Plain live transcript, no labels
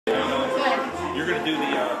You're going to do the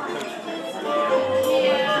toast too.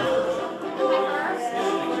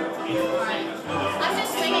 I'm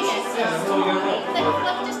just swinging it. Just a minute. Like, I'm not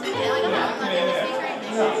letting this be right there.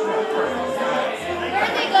 Where'd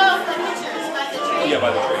they go for the pictures? By the tree? Yeah, by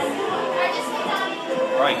the tree.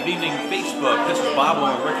 All right, good evening, Facebook. This is Bob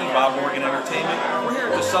and Ricky, Bob Morgan Entertainment. We're here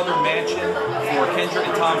at the Southern Mansion for Kendra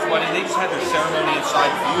and Tom's wedding. They just had their ceremony inside,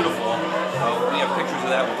 beautiful. We have pictures of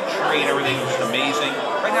that with the tree and everything, it was amazing.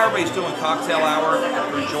 Right now everybody's doing cocktail hour,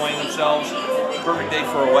 they're enjoying themselves. Perfect day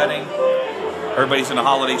for a wedding. Everybody's in a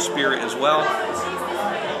holiday spirit as well.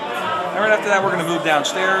 And right after that we're going to move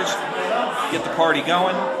downstairs, get the party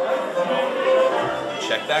going.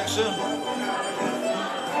 Check back soon.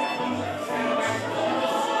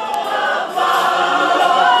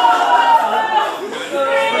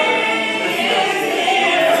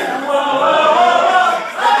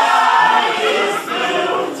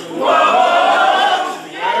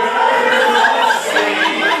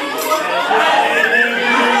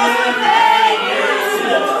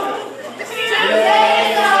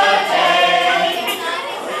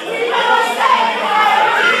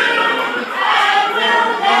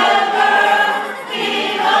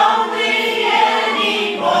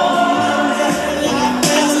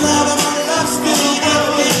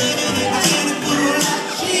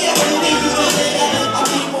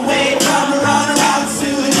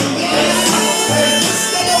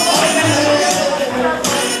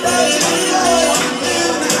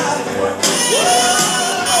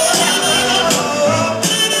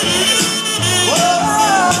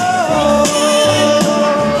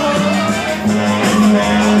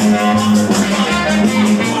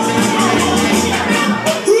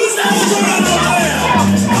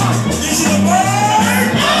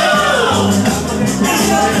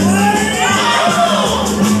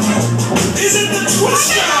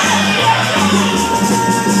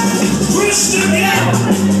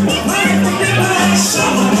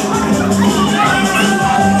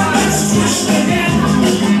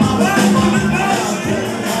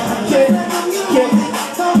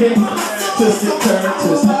 Twist it, turn,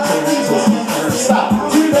 twist it, turn, twist it, turn. Stop.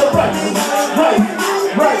 To the right, right,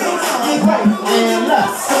 right, and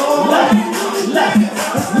left, left, left,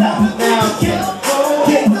 left. Now get,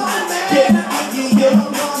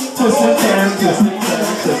 twist it, turn, twist it, turn, twist it,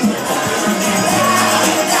 turn.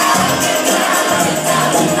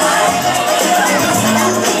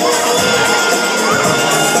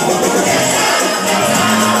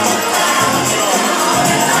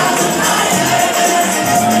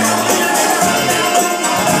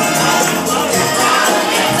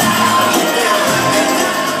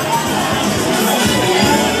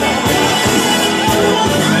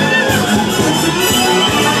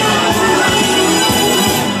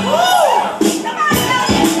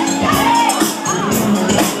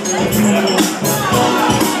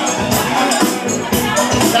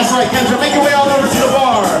 Kendra, make your way all over to the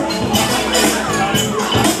bar.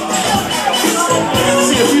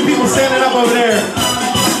 See a few people standing up over there.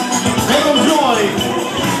 Make them join.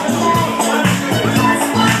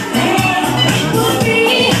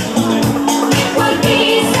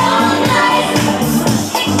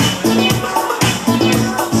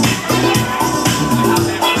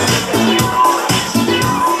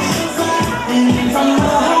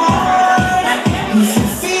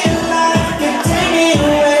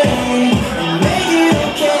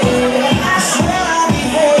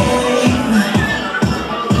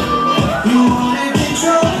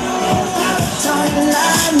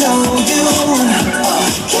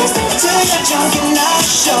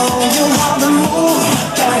 Show you how to move,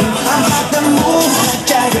 I'm how to move,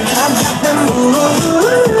 I'm how to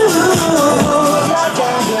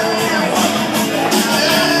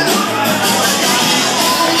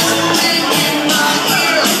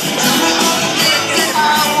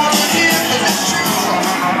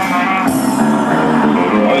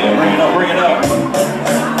Oh yeah, bring it up, bring it up.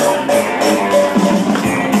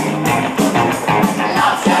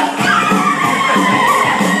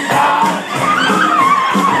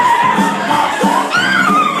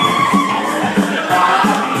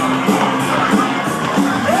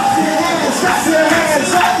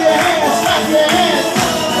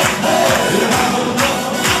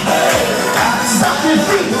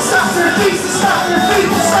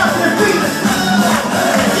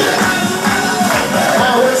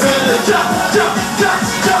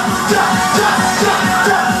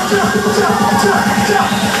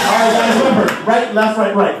 Right, left,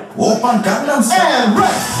 right, right. Open Gangnam Style. And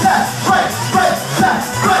right, left, right, right,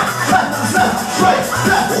 left, right, left, left, right,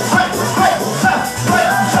 left, right, right, left, right,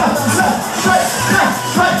 left, left, right,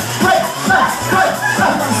 left, right, right, left, right,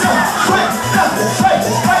 left, left, right, left, right,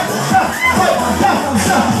 right, left, right.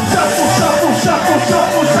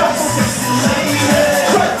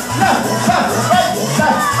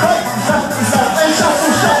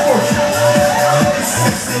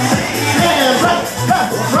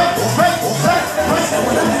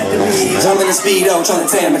 when I'm at the beach. I'm in a speedo trying to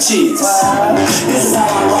tan my cheeks. This is how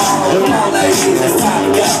I roll. Come on, ladies, it's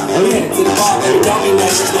time to go. We headed to the bar, baby, don't be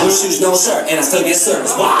nervous. No shoes, no shirt, and I still get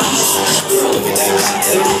service. Wow. Girl, look at that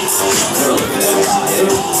body. Girl, look at that body.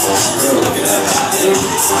 Girl, look at that body.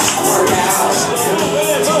 Work out.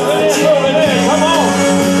 Come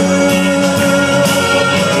on.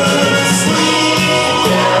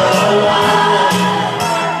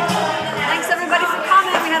 Thanks everybody for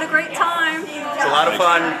coming. We had a great time. It's a lot of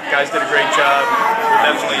fun. You guys did a great job. We'll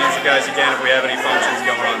definitely use you guys again if we have any functions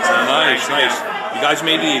going on. So Nice, nice. You guys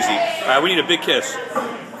made it easy. All right, we need a big kiss.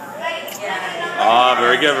 Ah,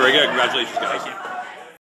 very good, very good. Congratulations, guys.